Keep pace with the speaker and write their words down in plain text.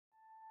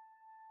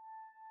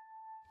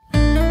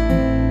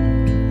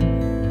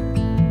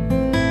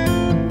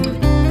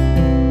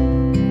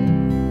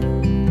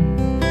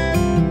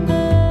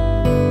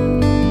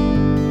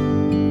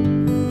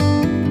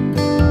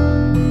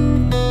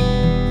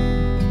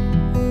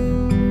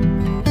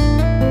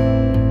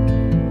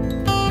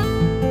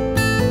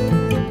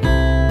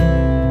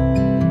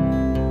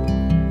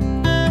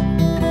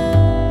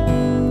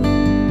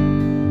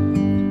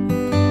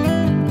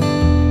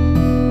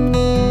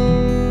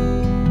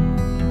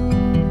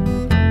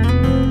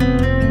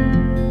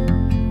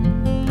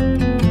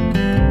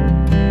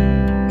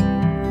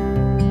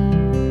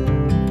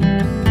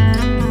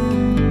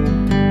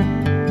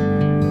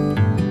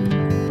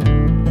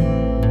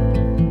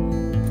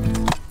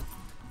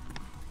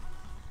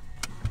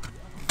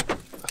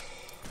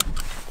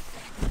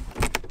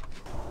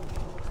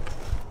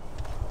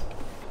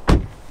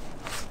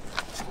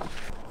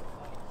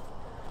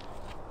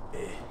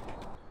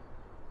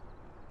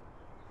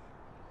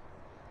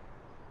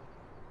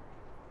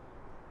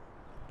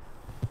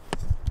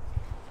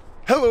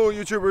Hello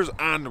YouTubers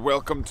and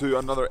welcome to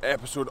another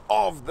episode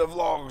of the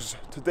vlogs.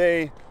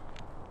 Today,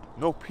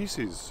 no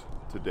pieces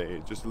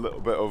today, just a little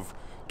bit of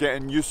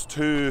getting used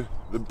to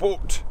the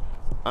boat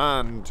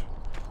and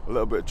a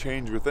little bit of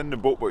change within the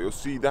boat, but you'll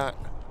see that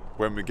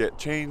when we get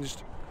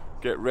changed,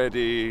 get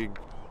ready,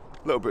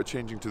 a little bit of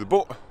changing to the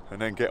boat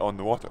and then get on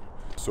the water.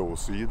 So we'll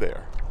see you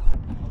there.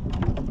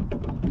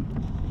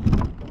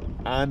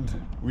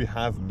 And we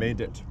have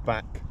made it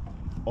back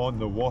on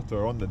the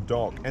water, on the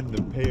dock, in the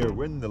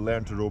pier, in the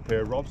Learn to Row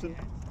pier. Robson?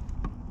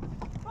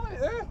 Hi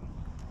there!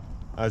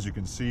 As you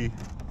can see,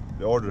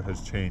 the order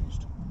has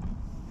changed,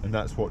 and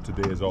that's what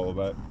today is all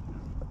about.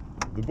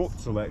 The boat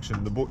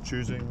selection, the boat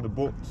choosing, the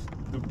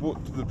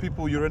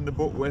people you're in the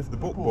boat with,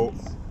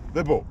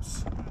 the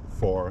boats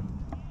for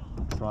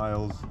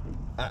trials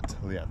at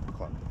Leander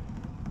Club.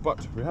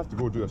 But we have to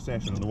go do a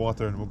session on the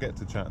water, and we'll get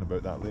to chatting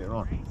about that later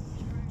on.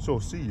 So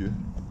see you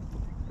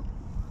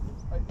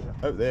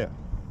out there.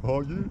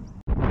 Are you?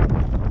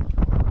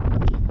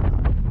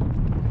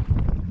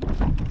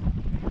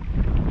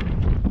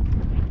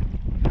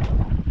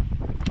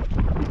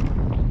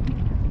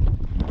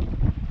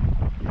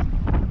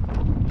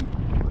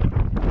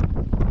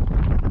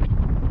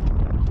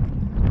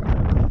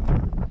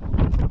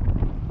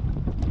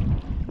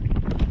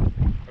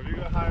 Have you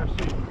got a higher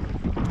seat?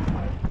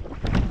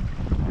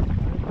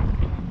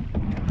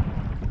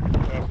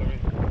 That's what I mean.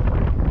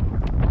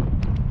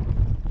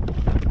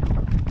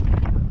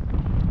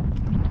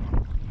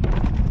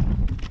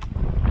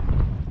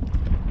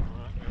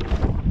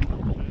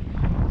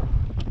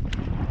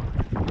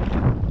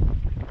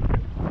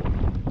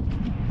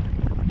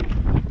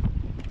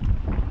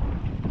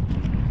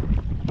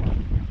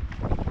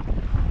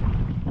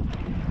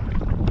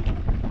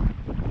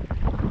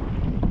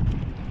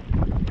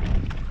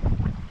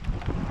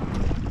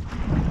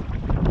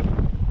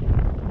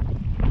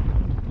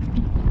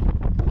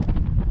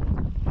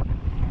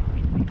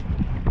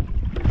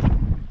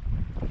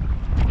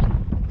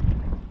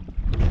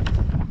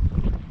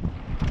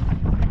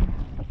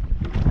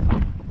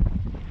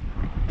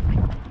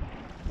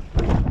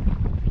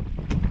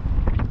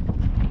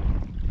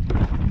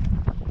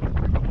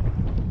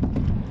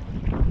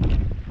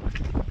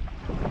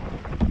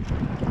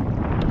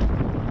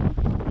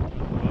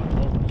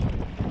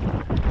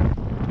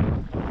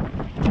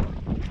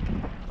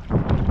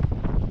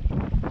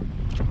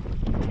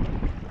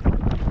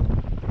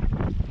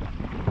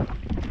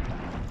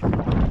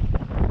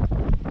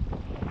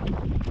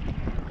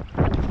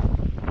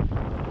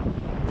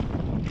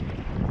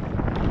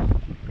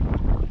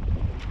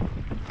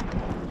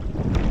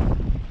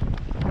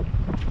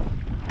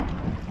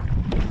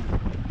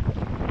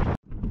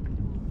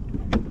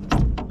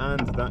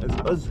 And that is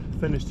us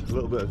finished. A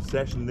little bit of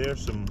session there,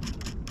 some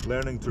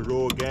learning to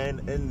row again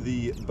in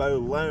the bow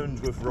lounge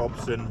with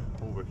Robson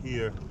over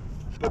here.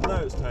 But now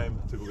it's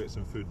time to go get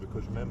some food,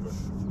 because remember,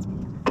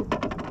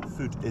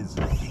 food is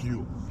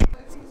fuel.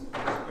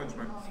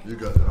 You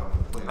got it.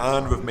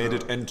 And we've made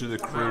it into the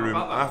crew room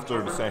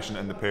after the session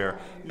in the pier,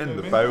 in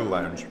the bow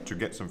lounge, to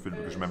get some food,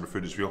 because remember,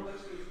 food is fuel.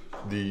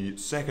 The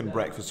second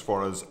breakfast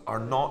for us are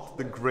not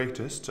the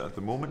greatest at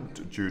the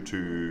moment due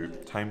to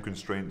time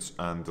constraints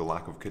and the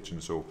lack of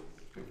kitchen, so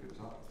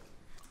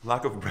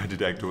lack of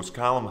breaded egg toast.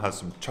 Callum has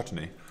some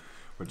chutney,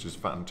 which is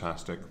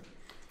fantastic.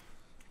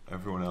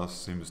 Everyone else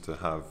seems to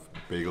have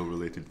bagel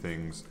related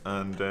things,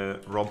 and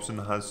Robson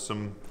has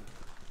some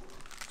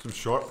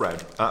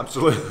shortbread.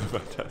 Absolutely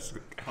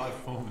fantastic. High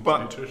performance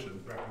But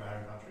nutrition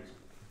recommended countries.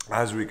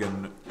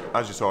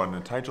 As you saw in the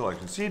title, I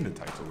can see in the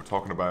title, we're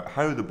talking about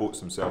how the boats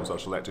themselves are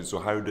selected. So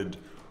how did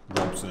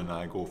Robson and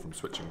I go from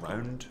switching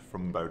round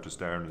from bow to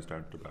stern and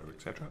stern to bow,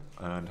 etc.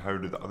 And how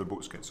do the other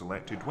boats get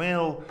selected?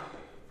 Well,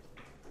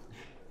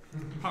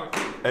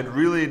 it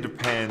really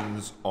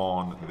depends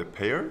on the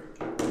pair.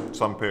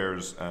 Some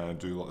pairs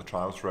do a lot of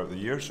trials throughout the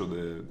year, so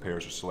the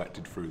pairs are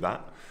selected through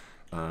that.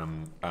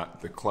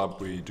 At the club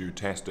we do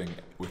testing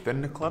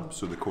within the club,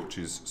 so the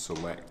coaches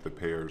select the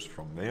pairs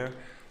from there,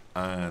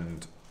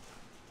 and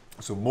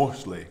so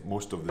most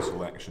of the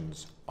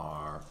selections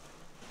are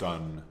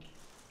done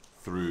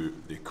through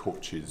the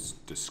coach's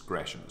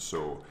discretion.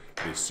 So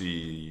they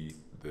see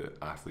the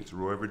athletes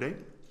row every day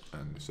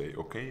and they say,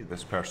 okay,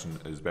 this person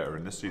is better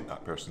in this seat,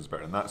 that person's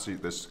better in that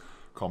seat, this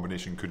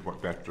combination could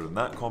work better than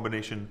that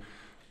combination.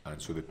 And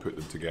so they put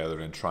them together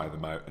and try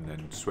them out and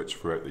then switch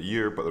throughout the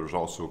year. But there's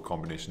also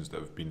combinations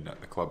that have been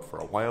at the club for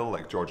a while,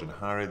 like George and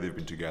Harry. They've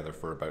been together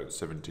for about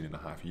 17 and a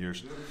half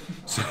years.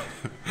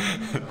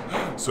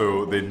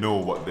 So they know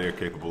what they're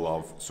capable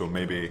of. So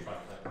they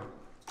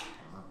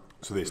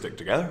stick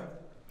together.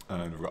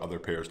 And we've got other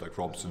pairs like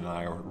Robson and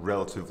I are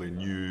relatively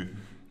new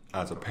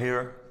as a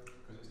pair,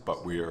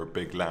 but we are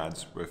big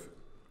lads with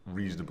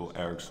reasonable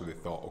ergs. So they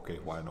thought, okay,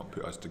 why not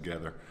put us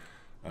together?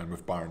 And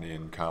with Barney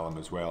and Callum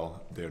as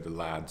well, they're the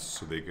lads,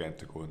 so they get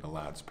to go in the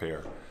lads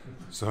pair.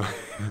 So,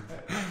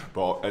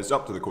 but it's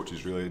up to the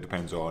coaches really. It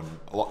depends on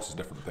lots of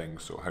different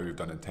things. So how you've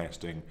done in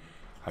testing,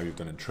 how you've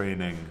done in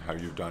training, how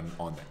you've done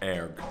on the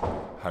erg,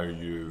 how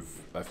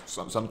you've,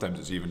 sometimes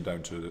it's even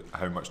down to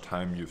how much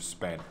time you've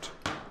spent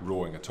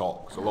rowing at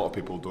all. Because a lot of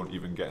people don't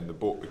even get in the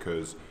boat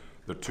because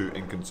they're too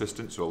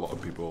inconsistent. So a lot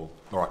of people,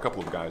 or a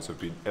couple of guys, have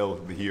been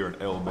ill here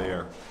and ill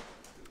there,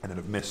 and then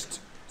have missed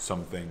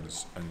some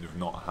things, and they've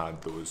not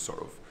had those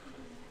sort of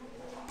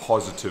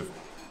positive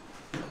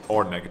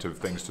or negative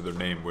things to their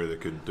name where they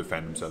could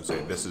defend themselves,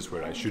 say this is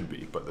where I should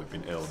be, but they've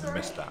been ill and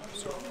missed that.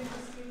 So,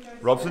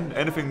 Robson,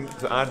 anything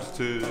to add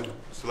to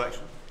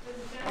selection?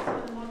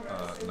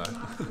 No.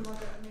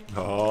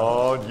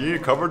 Oh, you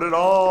covered it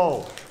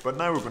all. But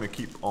now we're going to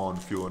keep on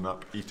fueling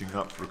up, eating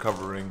up,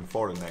 recovering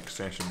for the next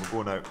session.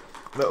 We're going out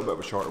a little bit of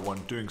a shorter one,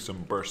 doing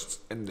some bursts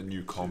in the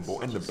new combo,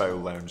 in the bow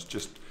lounge,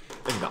 just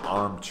in the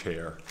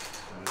armchair,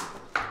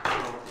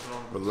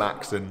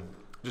 relaxing,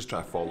 just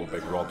trying to follow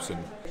Big Robson.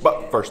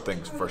 But first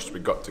things first, we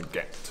got to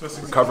get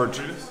recovered,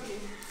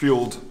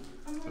 fueled,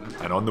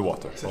 and on the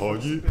water. Oh,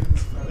 yeah.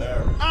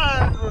 There.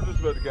 And we're just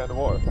about to get in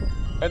the water,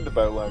 in the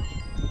bow lounge.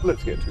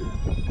 Let's get to it.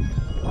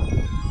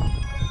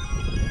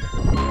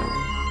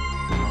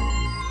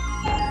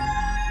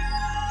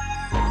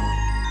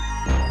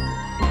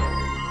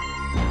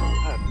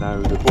 And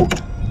now the boat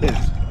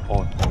is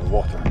on the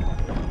water.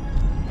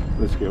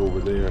 Let's get over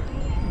there,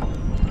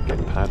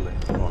 get paddling.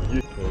 Oh,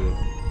 yeah.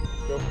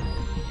 Go.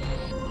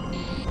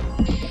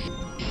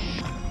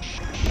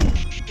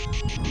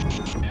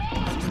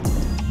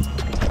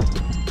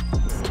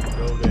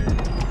 Go there.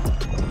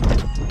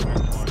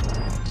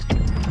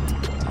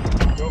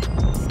 Go.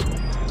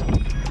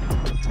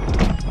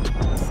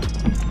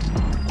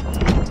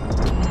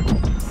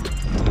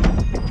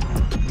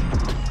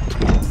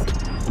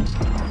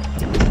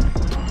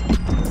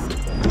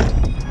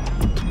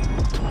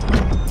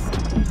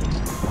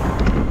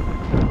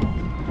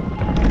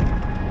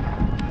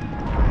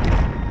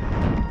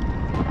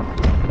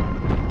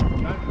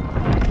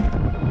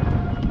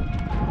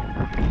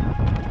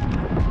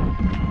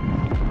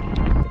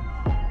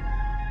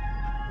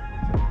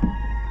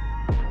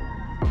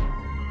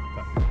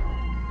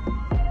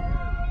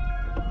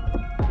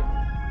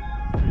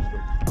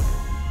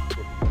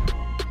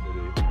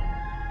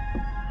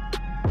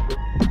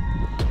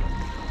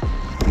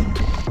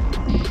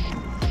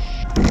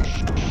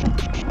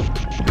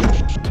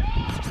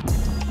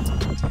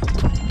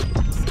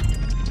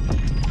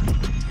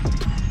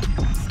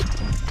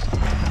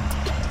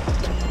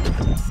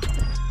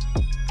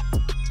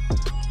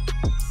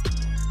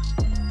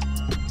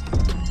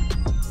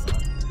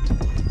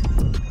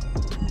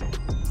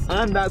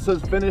 And that's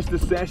us finished the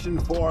session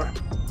for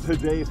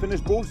today.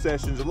 Finished both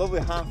sessions. A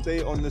lovely half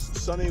day on this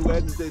sunny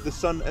Wednesday. The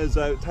sun is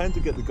out. Time to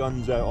get the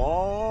guns out.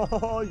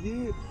 Oh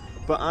yeah!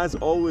 But as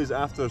always,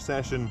 after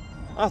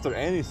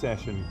any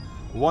session,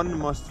 one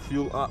must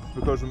fuel up,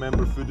 because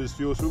remember, food is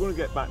fuel. So we're going to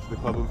get back to the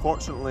club.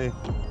 Unfortunately,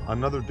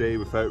 another day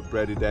without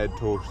breaded egg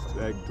toast.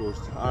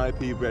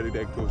 RIP breaded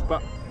egg toast.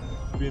 But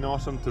it's been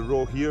awesome to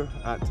row here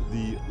at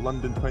the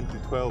London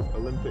 2012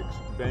 Olympics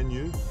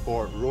venue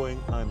for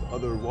rowing and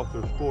other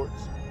water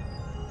sports.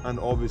 And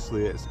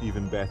obviously it's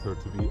even better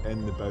to be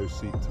in the bow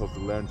seat of the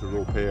Learn to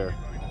Row pair,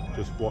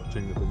 just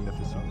watching the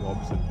magnificent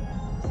Robson.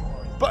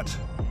 But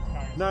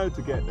now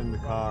to get in the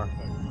car,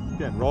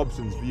 again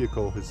Robson's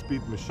vehicle, his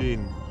speed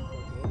machine.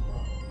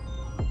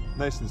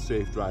 Nice and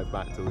safe drive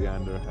back to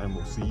Leander, and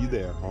we'll see you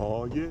there.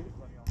 Oh yeah.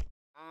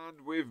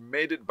 And we've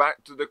made it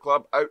back to the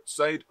club,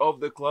 outside of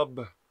the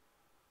club.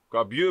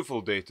 Got a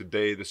beautiful day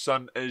today. The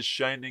sun is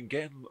shining,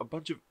 getting a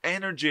bunch of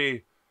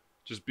energy.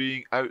 Just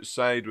being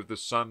outside with the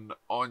sun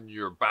on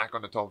your back,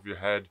 on the top of your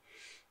head.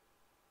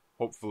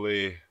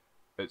 Hopefully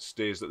it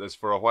stays like this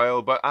for a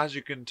while. But as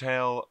you can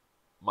tell,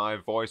 my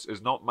voice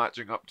is not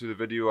matching up to the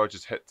video. I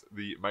just hit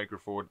the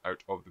microphone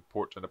out of the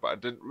port in it. But I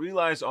didn't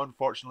realise,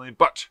 unfortunately.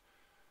 But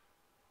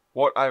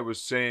what I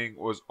was saying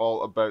was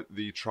all about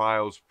the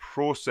trials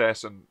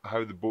process and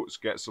how the boats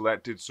get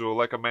selected. So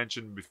like I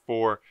mentioned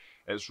before,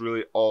 it's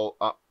really all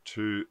up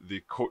to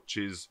the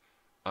coaches,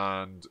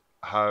 and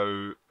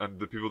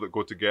the people that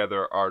go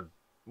together are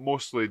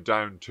mostly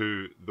down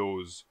to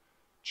those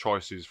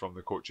choices from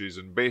the coaches,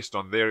 and based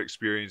on their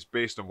experience,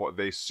 based on what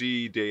they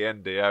see day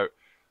in, day out,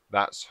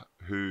 that's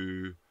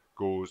who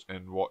goes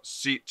in what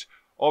seat.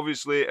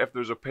 Obviously, if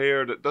there's a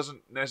pair that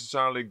doesn't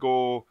necessarily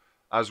go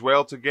as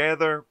well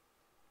together,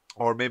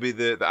 or maybe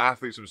the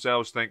athletes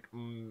themselves think,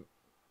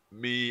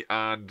 me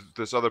and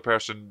this other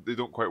person, they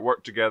don't quite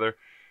work together,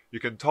 you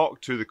can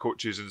talk to the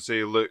coaches and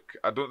say, look,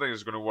 I don't think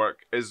it's going to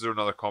work. Is there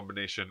another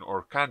combination,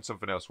 or can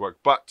something else work?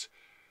 But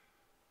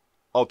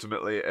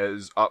ultimately it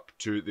is up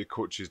to the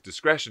coach's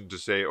discretion to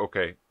say,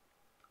 okay,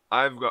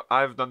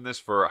 I've done this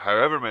for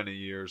however many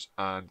years,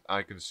 and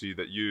I can see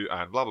that you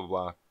and blah blah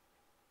blah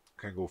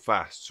can go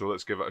fast, so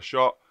let's give it a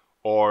shot.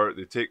 Or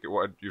they take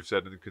what you've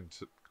said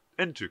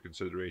into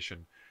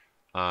consideration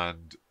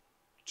and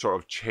sort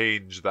of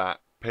change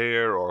that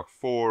pair, or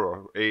 4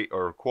 or 8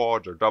 or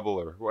quad or double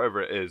or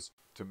whatever it is,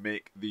 to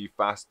make the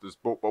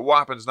fastest boat. But what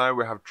happens now,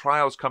 we have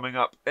trials coming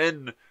up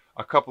in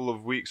a couple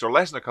of weeks, or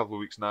less than a couple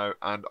of weeks now,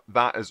 and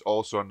that is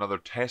also another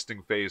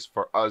testing phase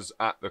for us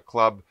at the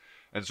club.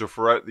 And so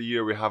throughout the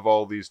year we have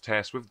all these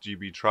tests with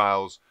GB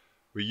trials,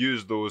 We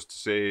use those to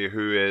say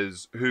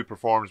who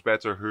performs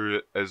better,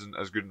 who isn't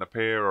as good in a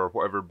pair or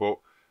whatever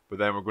boat. But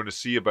then we're going to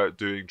see about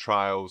doing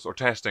trials or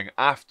testing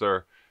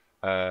after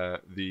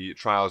the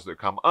trials that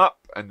come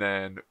up, and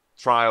then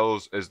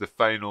trials is the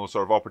final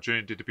sort of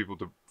opportunity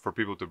for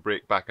people to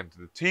break back into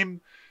the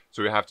team.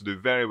 So we have to do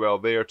very well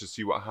there to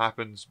see what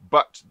happens.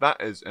 But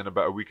that is in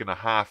about a week and a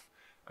half,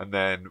 and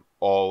then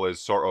all is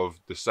sort of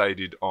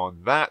decided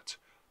on that.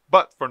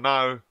 But for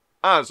now,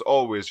 as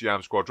always,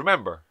 Yam Squad,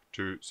 remember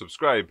to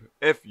subscribe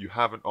if you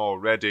haven't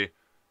already.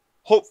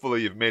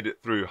 Hopefully you've made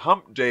it through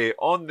hump day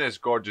on this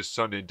gorgeous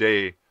sunny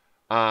day,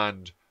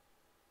 and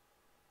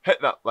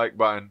hit that like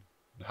button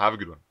and have a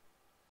good one.